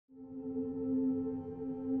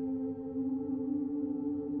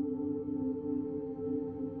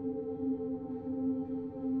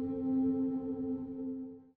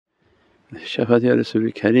Shafati ya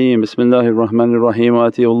Rasul Kareem. Bismillahir Rahmanir Rahim.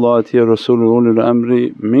 Atiyullah atiya Rasulul ulil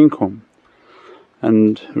amri minkum.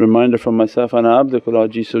 And reminder from myself, ana abdukul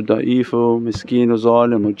ajizu da'ifu miskinu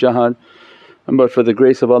zalimu jahal. And but for the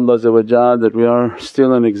grace of Allah that we are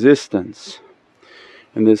still in existence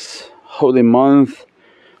in this holy month,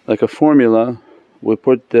 like a formula we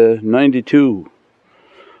put the 92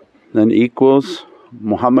 then equals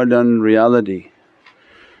Muhammadan reality.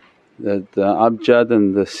 That the abjad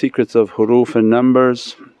and the secrets of huruf and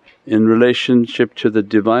numbers in relationship to the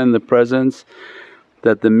Divine, the Presence,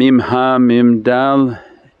 that the mim ha mim dal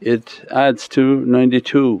it adds to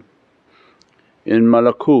 92. In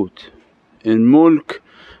malakut, in mulk,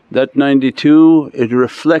 that 92 it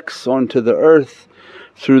reflects onto the earth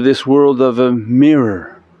through this world of a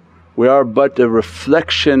mirror. We are but a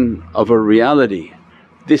reflection of a reality.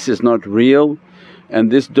 This is not real. And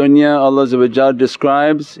this dunya Allah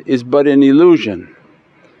describes is but an illusion.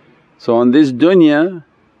 So on this dunya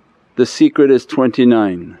the secret is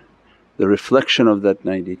 29, the reflection of that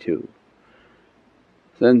 92.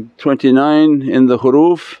 Then 29 in the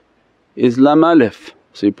huruf is Laam Alif,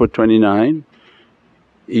 so you put 29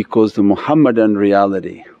 equals the Muhammadan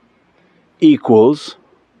reality, equals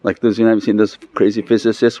like those, I've seen those crazy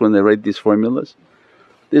physicists when they write these formulas,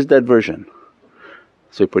 there's that version.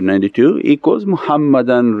 So you put 92 equals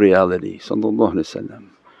Muhammadan reality.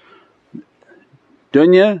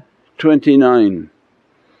 Dunya 29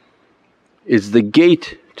 is the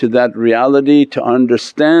gate to that reality, to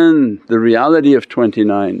understand the reality of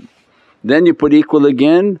 29. Then you put equal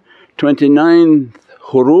again, 29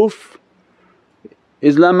 huruf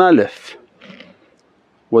is Laam Alif,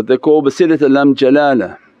 what they call basilat Lam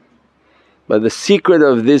Jalala. By the secret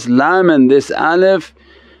of this Lam and this Alif,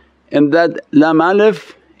 and that Laam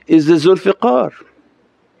Alif is the Zulfiqar,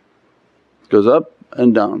 goes up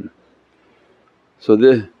and down. So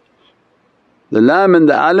the Lam and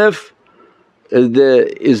the Alif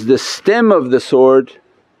is the stem of the sword,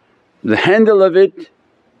 the handle of it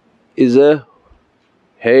is a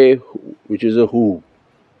Hay which is a Hu.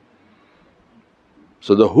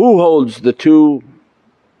 So the Hu holds the two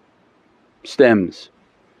stems.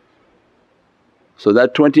 So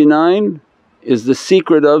that 29 is the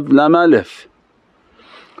secret of Laam Alif.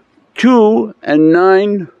 2 and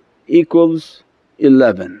 9 equals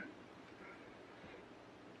 11.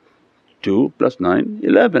 2 plus 9,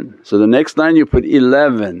 11. So the next line you put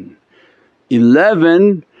 11.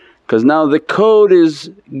 11 because now the code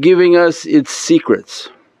is giving us its secrets.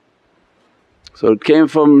 So it came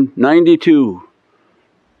from 92,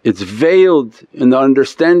 it's veiled in the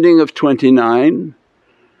understanding of 29.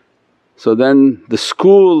 So then the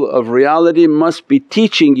school of reality must be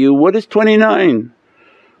teaching you what is 29.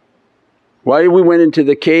 Why we went into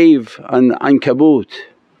the cave on Ankabut.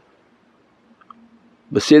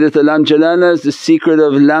 Basirat Lam Jalala is the secret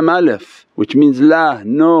of Laam Alif, which means la,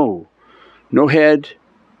 no head,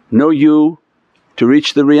 no you, to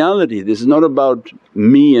reach the reality. This is not about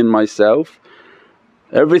me and myself.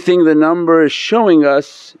 Everything the number is showing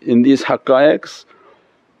us in these haqqaiqs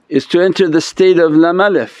is to enter the state of Laam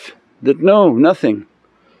Alif, that no, nothing.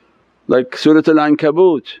 Like Surat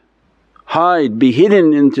Al-Ankabut, hide, be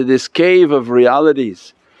hidden into this cave of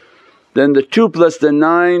realities. Then the 2 plus the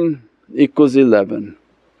 9 equals 11.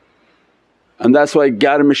 And that's why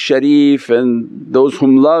Garm Sharif and those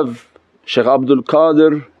whom love Shaykh Abdul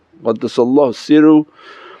Qadir Qaddasallahu Sirru,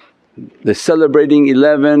 they're celebrating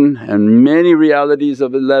 11 and many realities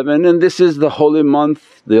of 11, and this is the holy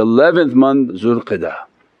month, the 11th month Zulqidah.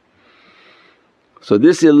 So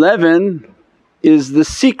this 11 is the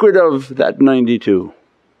secret of that 92.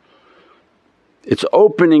 It's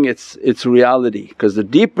opening its reality, because the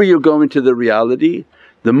deeper you go into the reality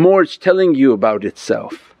the more it's telling you about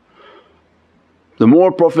itself. The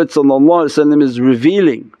more Prophet is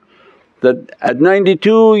revealing that at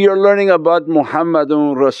 92 you're learning about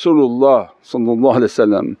Muhammadun Rasulullah.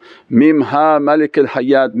 Mim ha Malik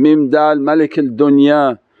al-Hayat, Mim dal Malik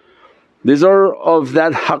al-Dunya. These are of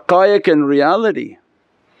that haqqaiq and reality.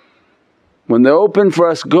 When they open for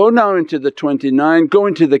us, go now into the 29, go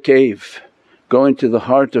into the cave, go into the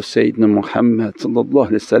heart of Sayyidina Muhammad.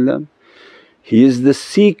 He is the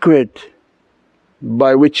secret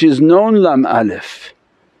by which is known Laam Alif.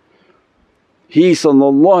 He is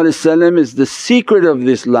the secret of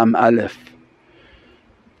this Laam Alif.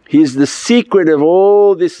 He is the secret of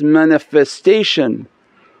all this manifestation,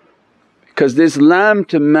 because this Lam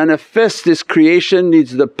to manifest this creation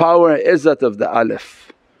needs the power izzat of the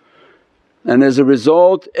Alif. And as a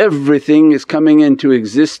result everything is coming into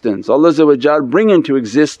existence. Allah bring into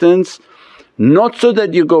existence not so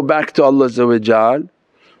that you go back to Allah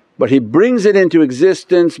but He brings it into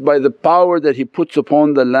existence by the power that He puts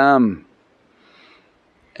upon the Lamb,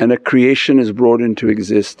 and a creation is brought into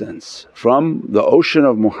existence from the ocean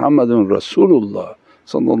of Muhammadan Rasulullah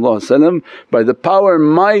by the power and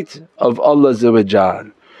might of Allah.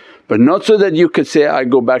 But not so that you could say, I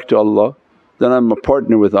go back to Allah, then I'm a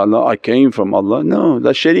partner with Allah, I came from Allah. No,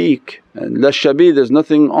 la shareek and la shabih, there's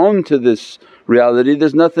nothing on to this reality,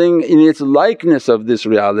 there's nothing in its likeness of this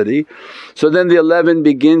reality. So then the 11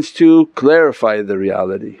 begins to clarify the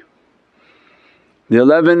reality. The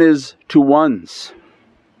 11 is two ones.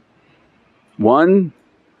 One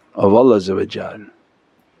of Allah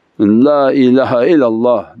and La ilaha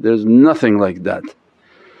illallah, there's nothing like that.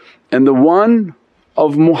 And the one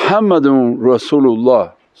of Muhammadun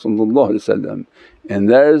Rasulullah, and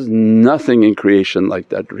there's nothing in creation like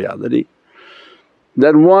that reality.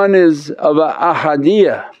 That one is of a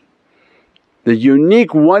Ahadiya, the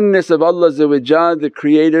unique oneness of Allah the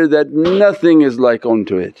Creator, that nothing is like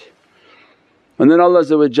unto it. And then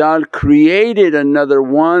Allah created another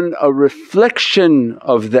one, a reflection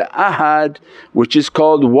of the Ahad, which is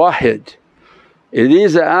called Wahid. It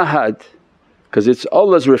is a Ahad because it's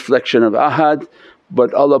Allah's reflection of Ahad,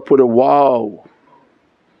 but Allah put a wow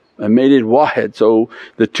and made it Wahid. So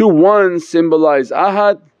the two ones symbolize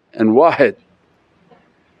Ahad and Wahid,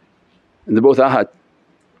 and they're both Ahad,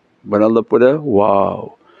 but Allah put a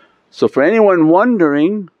wow. So for anyone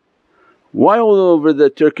wondering, why all over the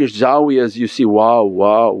Turkish zawiyas you see wow,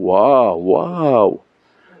 wow, wow, wow?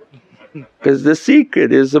 Because the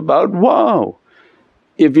secret is about wow.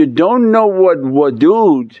 If you don't know what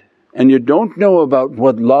Wadood and you don't know about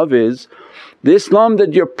what love is, the Islam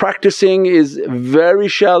that you're practicing is very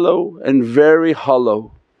shallow and very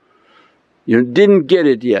hollow. You didn't get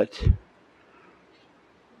it yet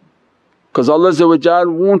because Allah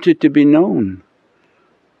wants it to be known.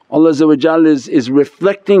 Allah is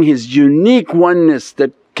reflecting His unique oneness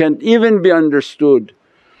that can't even be understood,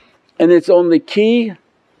 and its only key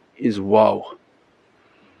is wow.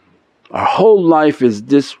 Our whole life is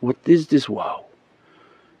this, what is this wow?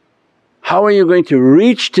 How are you going to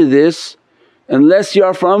reach to this unless you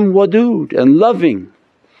are from Wadood and loving?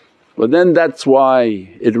 Well then that's why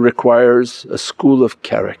it requires a school of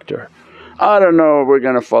character. I don't know, we're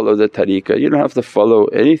going to follow the tariqah. You don't have to follow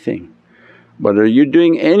anything. But are you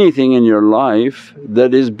doing anything in your life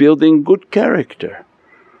that is building good character?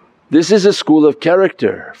 This is a school of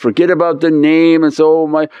character. Forget about the name and so, oh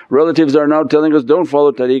my relatives are now telling us, don't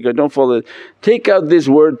follow tariqah, don't follow it. Take out this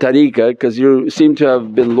word tariqah because you seem to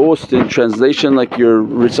have been lost in translation like you're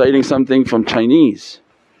reciting something from Chinese,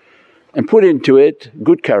 and put into it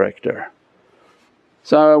good character.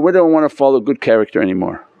 So we don't want to follow good character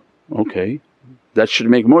anymore. Okay, that should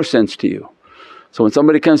make more sense to you. So when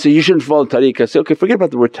somebody comes and says, you shouldn't follow tariqah, say, okay, forget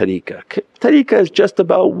about the word tariqah. Tariqah is just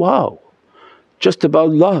about wow, just about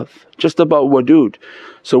love, just about wadood.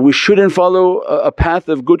 So we shouldn't follow a path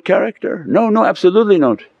of good character? No, no, absolutely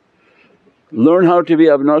not. Learn how to be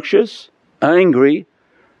obnoxious, angry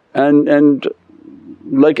and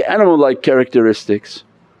like animal-like characteristics,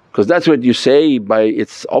 because that's what you say by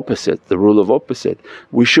its opposite, the rule of opposite.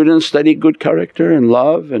 We shouldn't study good character and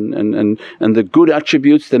love and the good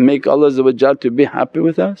attributes that make Allah to be happy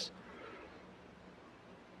with us.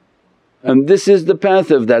 And this is the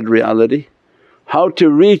path of that reality, how to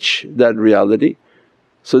reach that reality.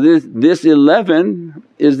 So this 11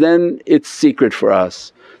 is then its secret for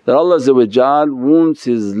us, that Allah wants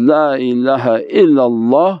His La ilaha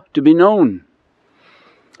illallah to be known.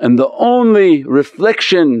 And the only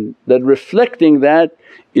reflection that reflecting that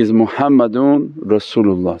is Muhammadun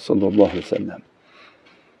Rasulullah.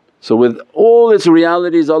 So with all its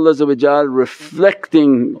realities Allah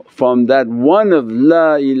reflecting from that one of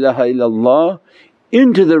La ilaha illallah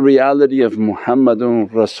into the reality of Muhammadun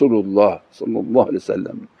Rasulullah.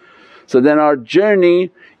 So then our journey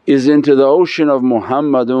is into the ocean of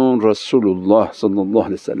Muhammadun Rasulullah.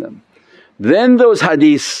 Then those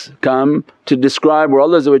hadiths come to describe where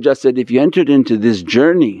Allah said, if you entered into this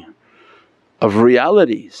journey of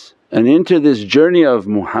realities and into this journey of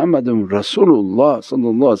Muhammadun Rasulullah,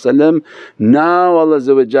 now Allah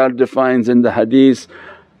defines in the hadith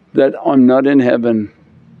that, I'm not in heaven,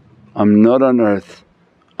 I'm not on earth,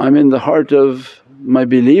 I'm in the heart of my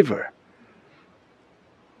believer.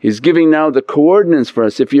 He's giving now the coordinates for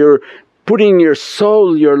us. If you're putting your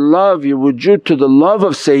soul, your love, your wujood to the love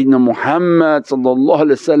of Sayyidina Muhammad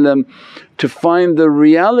to find the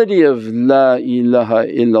reality of La ilaha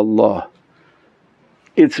illallah.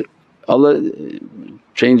 It's Allah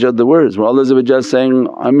change out the words where Allah saying,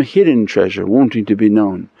 I'm a hidden treasure wanting to be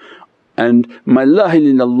known, and my La ilaha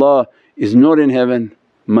illallah is not in heaven,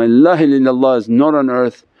 my La ilaha illallah is not on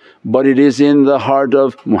earth, but it is in the heart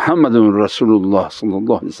of Muhammadan Rasulullah.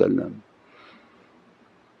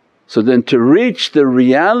 So then to reach the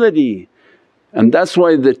reality, and that's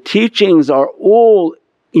why the teachings are all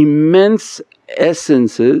immense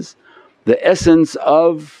essences, the essence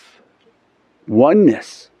of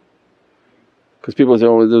oneness. Because people say,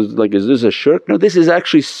 oh is this a shirk? No, this is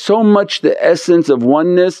actually so much the essence of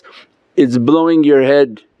oneness, it's blowing your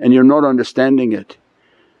head and you're not understanding it.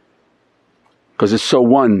 Because it's so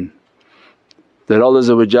one that Allah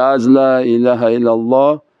La ilaha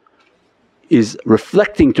illallah is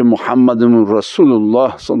reflecting to Muhammadan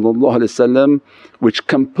Rasulullah, which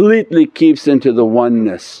completely keeps into the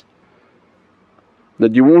oneness.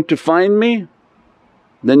 That you want to find me?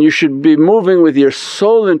 Then you should be moving with your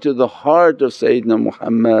soul into the heart of Sayyidina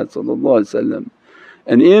Muhammad,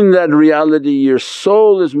 and in that reality your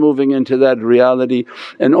soul is moving into that reality,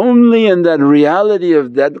 and only in that reality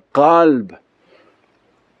of that qalb,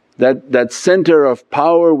 that center of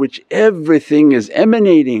power which everything is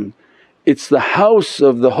emanating. It's the house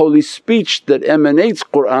of the holy speech that emanates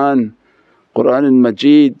Qur'an and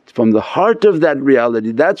Majid from the heart of that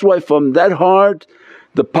reality. That's why from that heart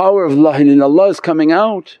the power of La ilaha illallah is coming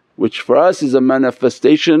out, which for us is a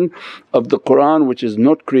manifestation of the Qur'an which is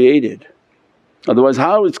not created. Otherwise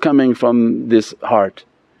how it's coming from this heart,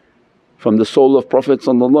 from the soul of Prophet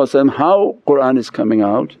how Qur'an is coming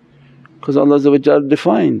out? Because Allah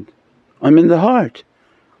defined, I'm in the heart.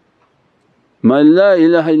 My La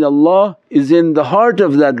ilaha illallah is in the heart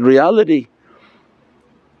of that reality.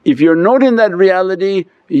 If you're not in that reality,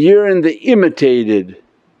 you're in the imitated,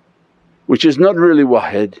 which is not really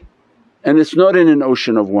wahid, and it's not in an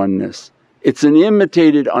ocean of oneness. It's an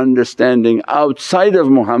imitated understanding outside of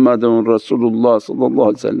Muhammadan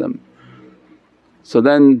Rasulullah. So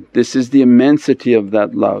then this is the immensity of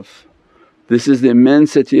that love. This is the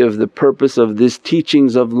immensity of the purpose of this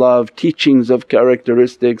teachings of love, teachings of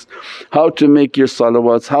characteristics, how to make your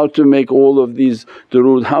salawats, how to make all of these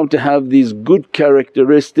durood, how to have these good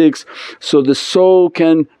characteristics so the soul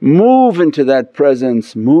can move into that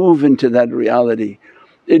presence, move into that reality.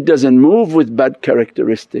 It doesn't move with bad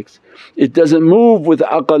characteristics, it doesn't move with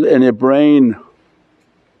aql and a brain,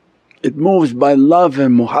 it moves by love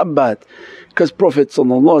and muhabbat. Because Prophet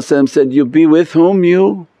said, you be with whom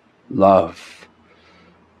you love.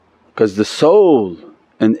 Because the soul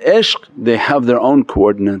and ishq, they have their own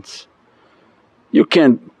coordinates. You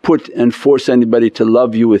can't put and force anybody to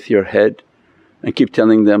love you with your head and keep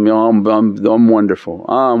telling them, I'm wonderful,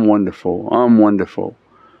 I'm wonderful, I'm wonderful.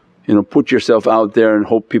 Put yourself out there and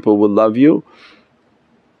hope people will love you.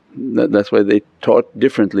 That's why they taught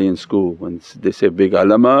differently in school. When they say, big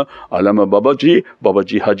alama, alama Babaji,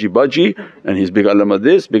 Babaji Haji Baji, and he's big alama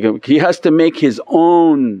this, he has to make his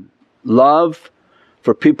own love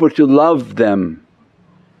for people to love them.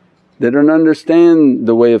 They don't understand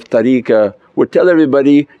the way of tariqah. We tell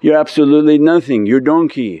everybody, you're absolutely nothing, you're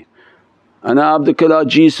donkey. Ana abduka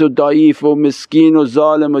ajizu da'ifu miskinu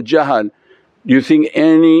zalimu jahal. Do you think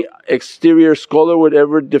any exterior scholar would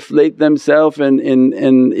ever deflate themselves and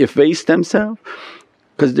efface themselves?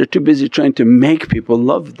 Because they're too busy trying to make people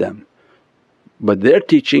love them. But they're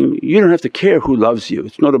teaching, you don't have to care who loves you,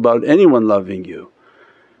 it's not about anyone loving you.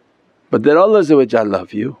 But that Allah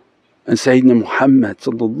love you and Sayyidina Muhammad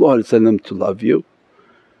to love you,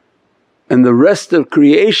 and the rest of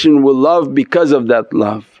creation will love because of that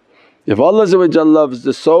love. If Allah loves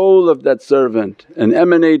the soul of that servant and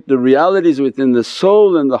emanate the realities within the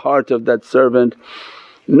soul and the heart of that servant,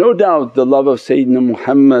 no doubt the love of Sayyidina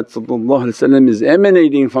Muhammad is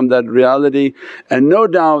emanating from that reality, and no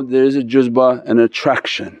doubt there is a juzbah, an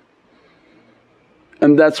attraction.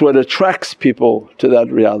 And that's what attracts people to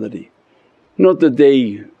that reality. Not that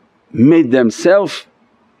they made themselves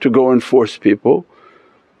to go and force people,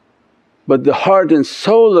 but the heart and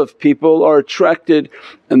soul of people are attracted,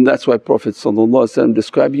 and that's why Prophet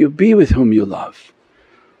described, you be with whom you love.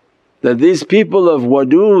 That these people of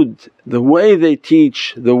Wadood, the way they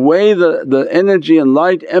teach, the way the energy and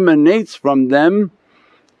light emanates from them,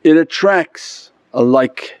 it attracts a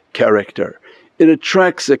like character. It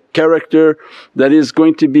attracts a character that is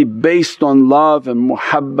going to be based on love and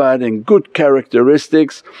muhabbat and good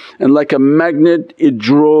characteristics, and like a magnet it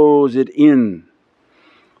draws it in.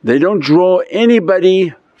 They don't draw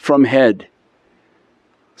anybody from head.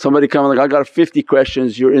 Somebody come like, I got 50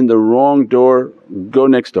 questions, you're in the wrong door, go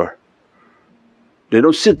next door. They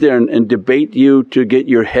don't sit there and debate you to get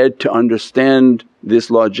your head to understand this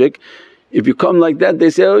logic. If you come like that they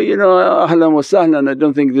say, oh ahlan wa sahlan, I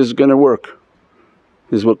don't think this is going to work.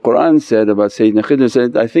 This is what Qur'an said about Sayyidina Khidr,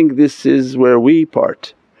 said, I think this is where we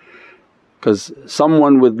part. Because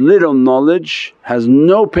someone with little knowledge has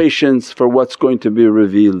no patience for what's going to be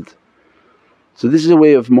revealed. So this is a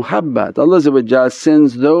way of muhabbat. Allah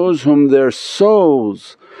sends those whom their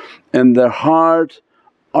souls and their heart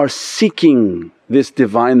are seeking this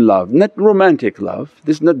divine love, not romantic love,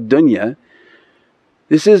 this is not dunya,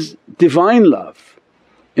 this is divine love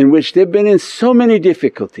in which they've been in so many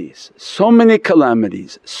difficulties, so many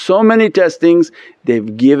calamities, so many testings,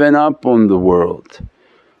 they've given up on the world.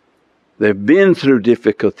 They've been through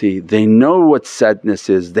difficulty, they know what sadness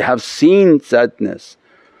is, they have seen sadness.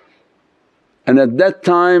 And at that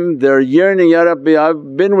time they're yearning, Ya Rabbi,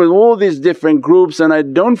 I've been with all these different groups and I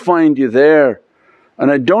don't find you there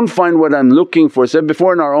and I don't find what I'm looking for. Said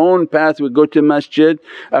before in our own path we go to masjid,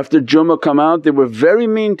 after Jummah come out, they were very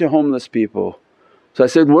mean to homeless people. So I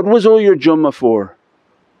said, what was all your Jummah for?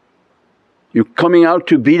 You coming out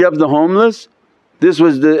to beat up the homeless? This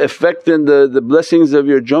was the effect and the blessings of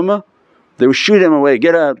your Jummah? They would shoot him away,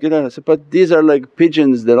 get out, get out. I said, but these are like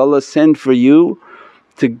pigeons that Allah sent for you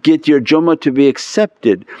to get your Jummah to be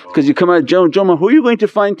accepted. Because you come out Jummah, who are you going to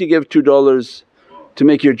find to give $2 to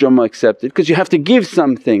make your Jummah accepted? Because you have to give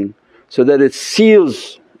something so that it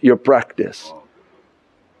seals your practice.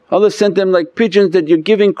 Allah sent them like pigeons that you're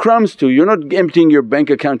giving crumbs to, you're not emptying your bank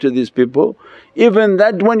account to these people. Even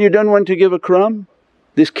that one you don't want to give a crumb,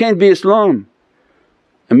 this can't be Islam.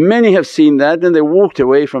 And many have seen that and they walked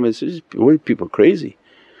away from it, were people crazy?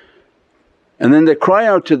 And then they cry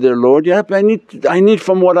out to their Lord, Ya Rabbi, I need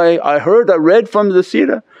from what I heard, I read from the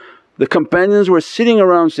seerah. The companions were sitting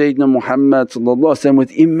around Sayyidina Muhammad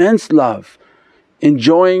with immense love,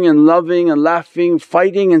 enjoying and loving and laughing,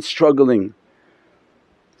 fighting and struggling.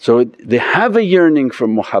 So they have a yearning for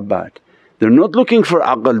muhabbat. They're not looking for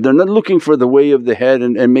aql, they're not looking for the way of the head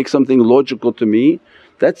and make something logical to me.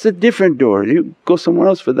 That's a different door, you go somewhere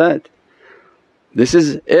else for that. This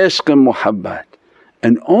is ishq and muhabbat,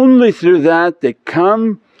 and only through that they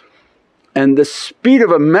come, and the speed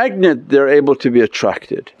of a magnet they're able to be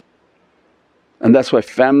attracted. And that's why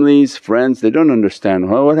families, friends, they don't understand,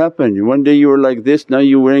 oh what happened? One day you were like this, now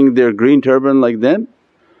you're wearing their green turban like them?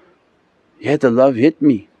 Yeah, the love hit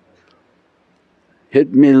me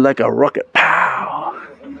like a rocket, pow!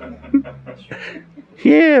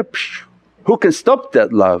 Yeah, psh. Who can stop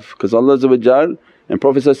that love? Because Allah and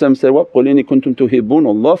Prophet said, what? قُلْ إِنِ كُنْتُمْ تُحِبُّونَ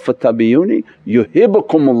اللَّهَ فَاتَّبِعُونِي يُحِبُّكُمُ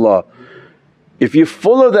اللَّهُ. If you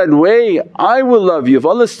follow that way, I will love you. If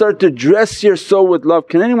Allah start to dress your soul with love,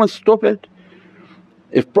 can anyone stop it?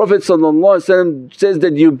 If Prophet says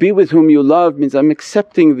that you be with whom you love, means I'm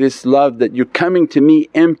accepting this love that you're coming to me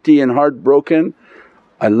empty and heartbroken,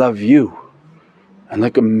 I love you. And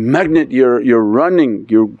like a magnet you're running,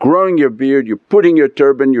 you're growing your beard, you're putting your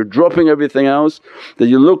turban, you're dropping everything else, that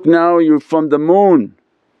you look now you're from the moon.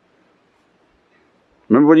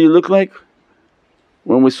 Remember what you look like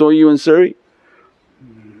when we saw you in Surrey?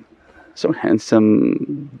 So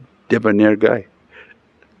handsome debonair guy.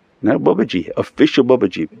 Now Babaji, official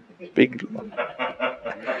Babaji, big.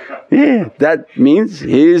 Yeah, that means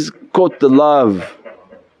he's caught the love.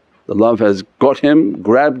 The love has got him,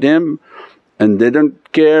 grabbed him, and they don't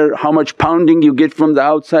care how much pounding you get from the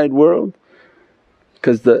outside world.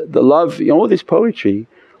 Because the love, all this poetry,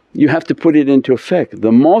 you have to put it into effect.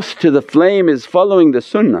 The moth to the flame is following the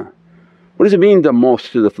sunnah. What does it mean, the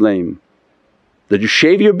moth to the flame? That you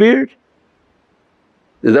shave your beard?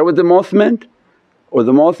 Is that what the moth meant? Or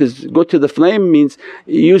the moth is go to the flame means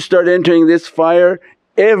you start entering this fire,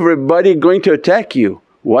 everybody going to attack you.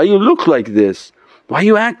 Why you look like this? Why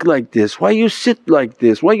you act like this? Why you sit like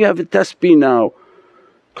this? Why you have a tasbih now?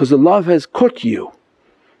 Because the love has caught you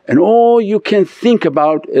and all you can think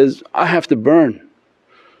about is, I have to burn.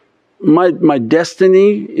 My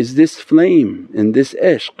destiny is this flame and this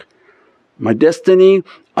ishq. My destiny,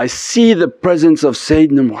 I see the presence of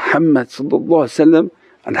Sayyidina Muhammad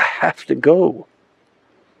and I have to go.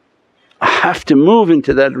 I have to move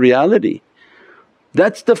into that reality.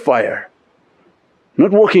 That's the fire.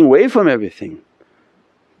 Not walking away from everything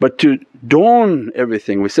but to dawn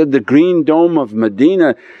everything. We said the green dome of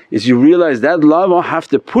Medina is you realize that love I have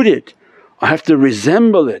to put it, I have to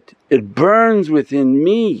resemble it, it burns within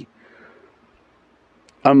me.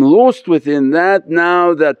 I'm lost within that.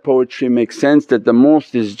 Now that poetry makes sense that the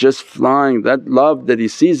moth is just flying, that love that he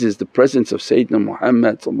sees is the presence of Sayyidina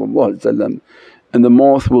Muhammad, and the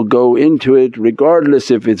moth will go into it regardless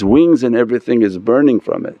if its wings and everything is burning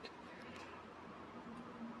from it.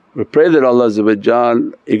 We pray that Allah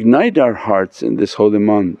ignite our hearts in this holy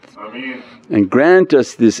month. Ameen. And grant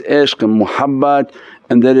us this ishq and muhabbat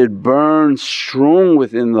and that it burns strong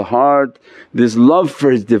within the heart, this love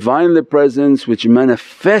for His Divinely Presence which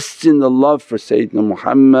manifests in the love for Sayyidina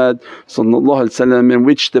Muhammad, in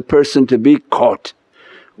which the person to be caught.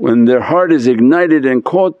 When their heart is ignited and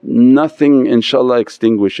caught, nothing inshaAllah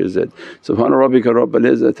extinguishes it. Subhana rabbika rabbil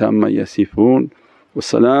izzati amma yasifoon wa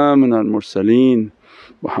salaamun al mursaleen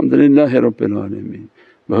walhamdulillahi rabbil alameen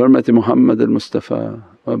bi hurmati Muhammad al Mustafa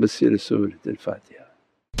wa bi siri Surat al Fatiha.